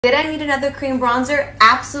Did I need another cream bronzer?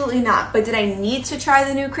 Absolutely not. But did I need to try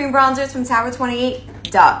the new cream bronzers from Tower 28?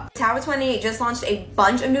 Duh. Tower 28 just launched a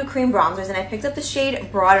bunch of new cream bronzers and I picked up the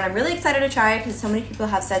shade Broad and I'm really excited to try it because so many people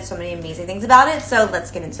have said so many amazing things about it. So let's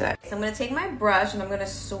get into it. So I'm going to take my brush and I'm going to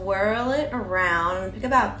swirl it around. I'm going to pick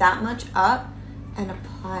about that much up and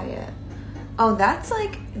apply it. Oh, that's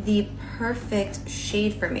like the perfect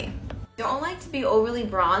shade for me. I don't like to be overly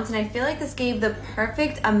bronzed, and I feel like this gave the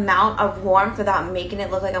perfect amount of warmth without making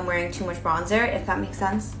it look like I'm wearing too much bronzer, if that makes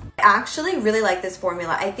sense. I actually really like this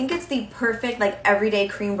formula. I think it's the perfect like everyday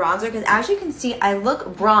cream bronzer because as you can see, I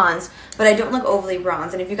look bronzed, but I don't look overly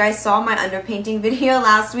bronzed. And if you guys saw my underpainting video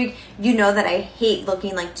last week, you know that I hate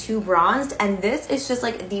looking like too bronzed, and this is just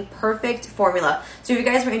like the perfect formula. So if you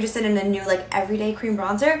guys were interested in a new like everyday cream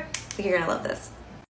bronzer, I think you're gonna love this.